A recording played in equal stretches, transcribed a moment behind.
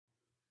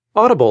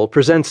Audible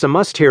presents a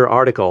must-hear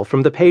article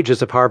from the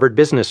pages of Harvard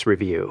Business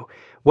Review.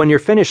 When you're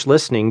finished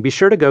listening, be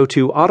sure to go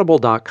to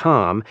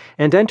audible.com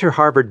and enter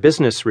Harvard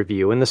Business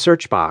Review in the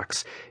search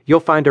box. You'll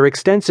find our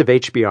extensive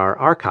HBR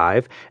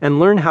archive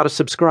and learn how to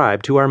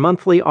subscribe to our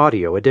monthly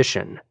audio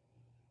edition.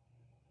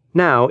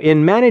 Now,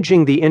 in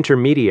Managing the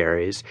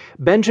Intermediaries,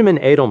 Benjamin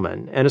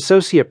Edelman, an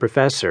associate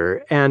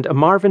professor and a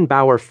Marvin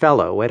Bower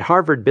Fellow at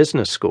Harvard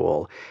Business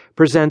School,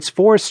 presents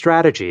 4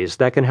 strategies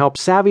that can help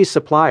savvy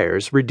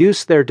suppliers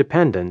reduce their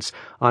dependence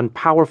on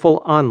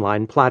powerful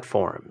online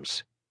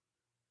platforms.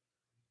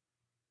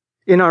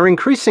 In our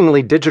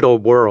increasingly digital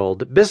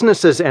world,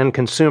 businesses and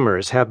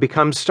consumers have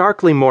become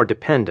starkly more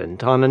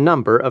dependent on a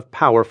number of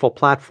powerful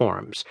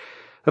platforms.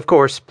 Of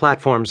course,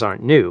 platforms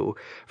aren't new.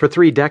 For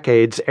 3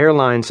 decades,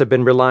 airlines have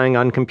been relying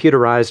on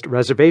computerized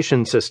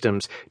reservation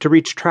systems to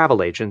reach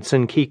travel agents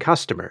and key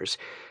customers.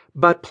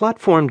 But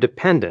platform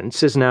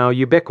dependence is now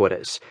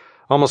ubiquitous.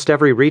 Almost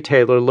every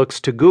retailer looks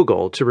to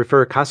Google to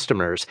refer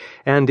customers,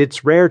 and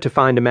it's rare to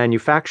find a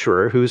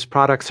manufacturer whose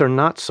products are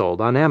not sold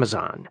on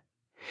Amazon.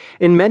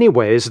 In many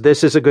ways,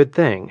 this is a good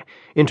thing.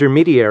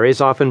 Intermediaries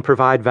often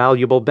provide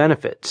valuable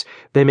benefits.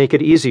 They make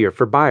it easier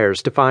for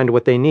buyers to find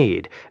what they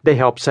need. They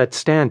help set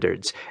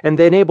standards, and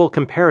they enable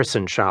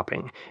comparison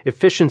shopping,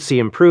 efficiency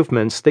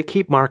improvements that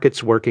keep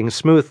markets working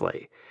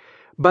smoothly.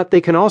 But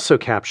they can also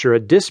capture a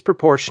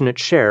disproportionate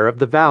share of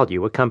the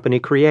value a company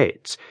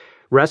creates.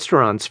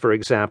 Restaurants, for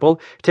example,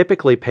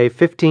 typically pay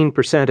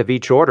 15% of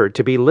each order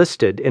to be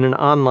listed in an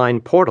online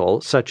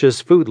portal such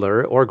as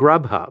Foodler or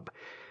Grubhub.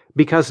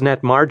 Because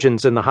net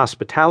margins in the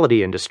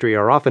hospitality industry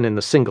are often in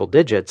the single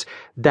digits,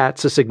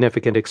 that's a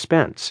significant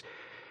expense.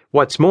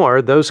 What's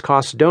more, those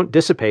costs don't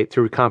dissipate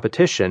through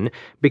competition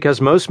because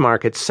most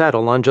markets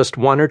settle on just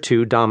 1 or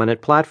 2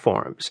 dominant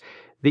platforms.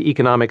 The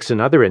economics in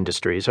other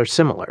industries are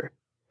similar.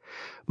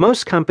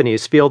 Most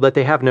companies feel that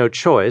they have no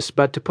choice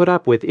but to put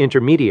up with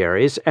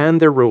intermediaries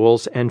and their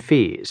rules and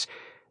fees.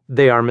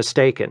 They are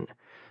mistaken.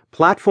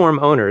 Platform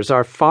owners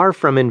are far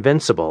from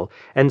invincible,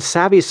 and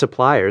savvy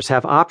suppliers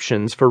have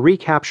options for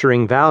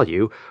recapturing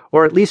value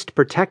or at least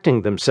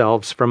protecting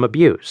themselves from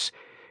abuse.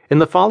 In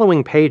the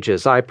following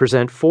pages, I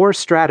present 4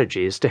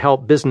 strategies to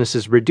help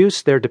businesses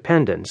reduce their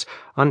dependence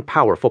on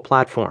powerful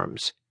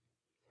platforms.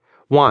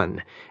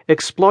 1.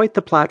 Exploit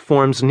the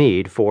platform's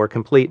need for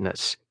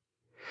completeness.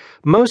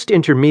 Most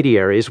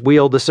intermediaries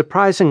wield a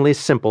surprisingly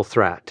simple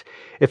threat.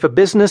 If a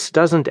business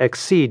doesn't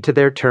accede to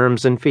their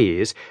terms and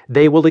fees,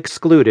 they will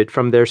exclude it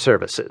from their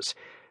services.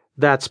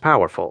 That's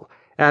powerful.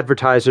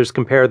 Advertisers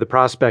compare the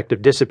prospect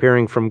of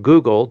disappearing from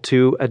Google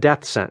to a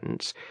death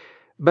sentence.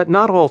 But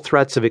not all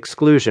threats of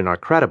exclusion are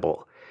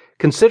credible.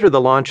 Consider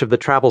the launch of the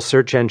travel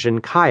search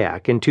engine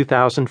Kayak in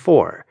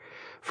 2004.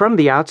 From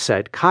the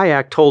outset,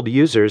 Kayak told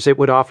users it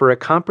would offer a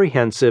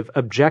comprehensive,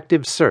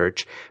 objective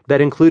search that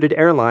included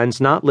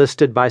airlines not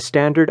listed by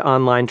standard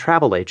online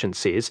travel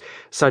agencies,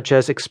 such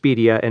as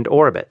Expedia and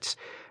Orbitz.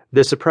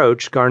 This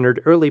approach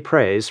garnered early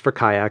praise for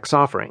Kayak's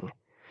offering.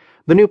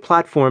 The new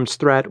platform's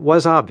threat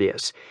was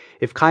obvious.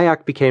 If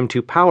Kayak became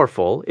too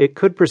powerful, it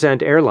could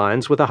present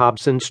airlines with a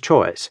Hobson's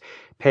choice: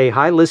 pay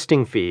high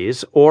listing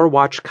fees or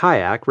watch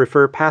Kayak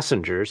refer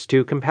passengers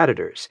to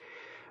competitors.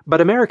 But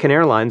American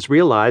Airlines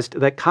realized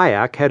that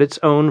Kayak had its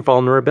own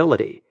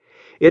vulnerability.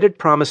 It had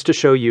promised to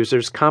show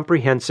users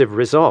comprehensive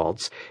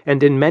results,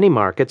 and in many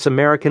markets,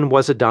 American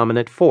was a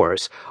dominant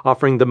force,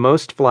 offering the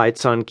most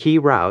flights on key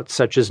routes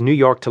such as New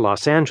York to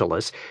Los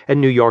Angeles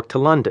and New York to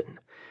London.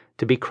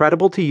 To be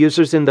credible to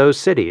users in those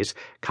cities,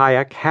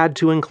 Kayak had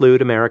to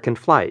include American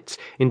flights.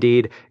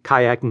 Indeed,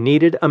 Kayak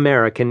needed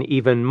American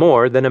even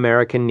more than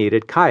American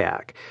needed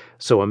Kayak,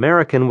 so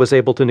American was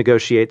able to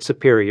negotiate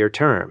superior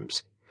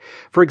terms.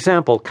 For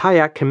example,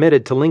 Kayak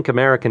committed to link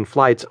American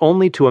flights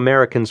only to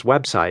American's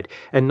website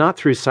and not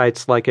through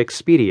sites like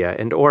Expedia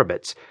and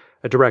Orbitz.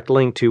 A direct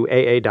link to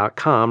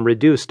AA.com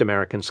reduced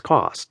American's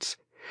costs.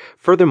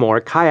 Furthermore,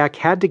 Kayak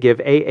had to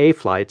give AA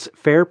flights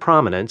fair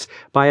prominence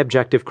by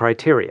objective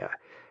criteria.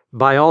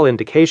 By all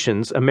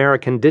indications,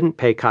 American didn't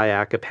pay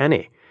Kayak a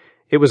penny.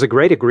 It was a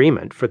great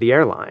agreement for the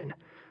airline.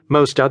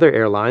 Most other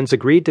airlines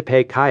agreed to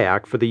pay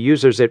Kayak for the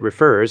users it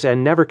refers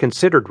and never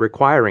considered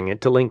requiring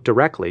it to link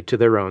directly to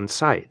their own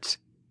sites.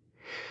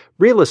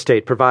 Real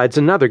estate provides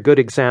another good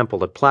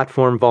example of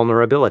platform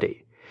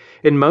vulnerability.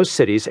 In most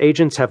cities,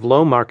 agents have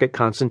low market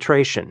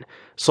concentration,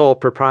 sole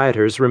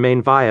proprietors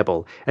remain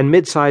viable, and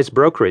mid-sized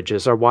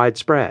brokerages are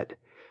widespread.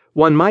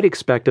 One might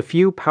expect a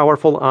few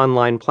powerful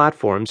online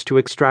platforms to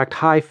extract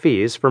high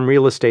fees from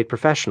real estate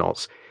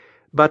professionals.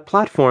 But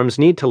platforms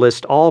need to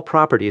list all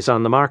properties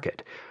on the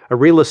market. A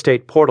real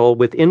estate portal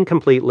with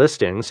incomplete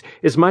listings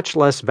is much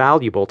less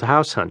valuable to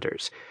house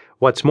hunters.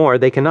 What's more,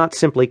 they cannot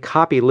simply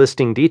copy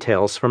listing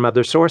details from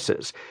other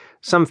sources.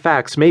 Some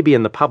facts may be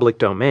in the public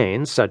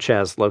domain, such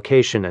as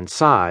location and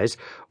size,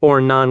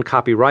 or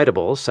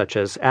non-copyrightable, such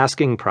as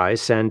asking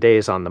price and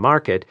days on the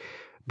market,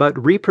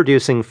 but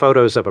reproducing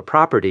photos of a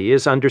property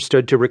is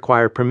understood to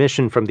require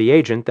permission from the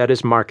agent that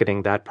is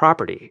marketing that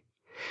property.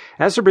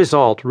 As a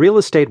result, real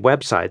estate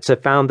websites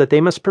have found that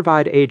they must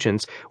provide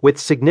agents with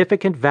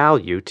significant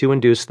value to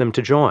induce them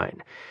to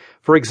join.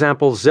 For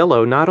example,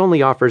 Zillow not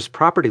only offers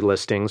property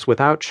listings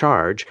without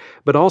charge,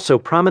 but also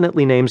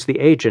prominently names the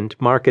agent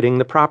marketing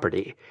the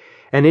property.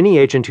 And any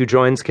agent who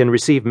joins can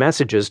receive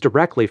messages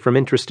directly from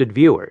interested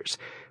viewers.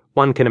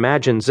 One can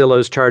imagine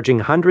Zillow's charging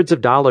hundreds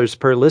of dollars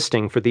per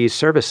listing for these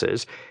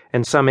services,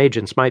 and some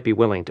agents might be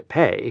willing to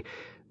pay.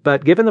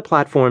 But given the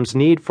platform's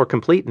need for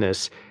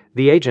completeness,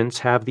 the agents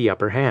have the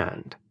upper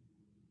hand.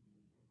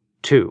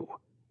 2.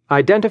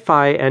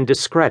 Identify and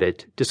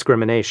discredit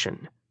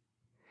discrimination.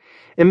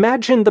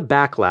 Imagine the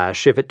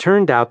backlash if it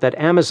turned out that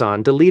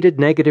Amazon deleted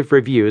negative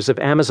reviews of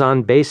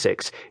Amazon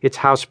Basics, its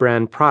house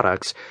brand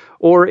products,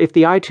 or if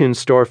the iTunes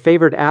Store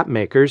favored app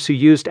makers who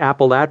used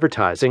Apple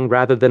advertising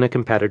rather than a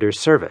competitor's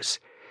service.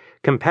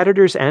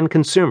 Competitors and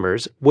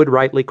consumers would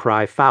rightly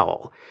cry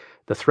foul.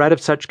 The threat of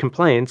such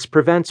complaints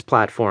prevents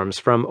platforms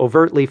from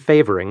overtly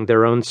favoring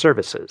their own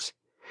services.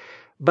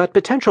 But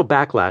potential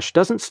backlash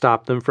doesn't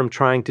stop them from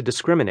trying to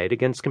discriminate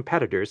against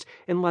competitors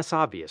in less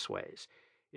obvious ways.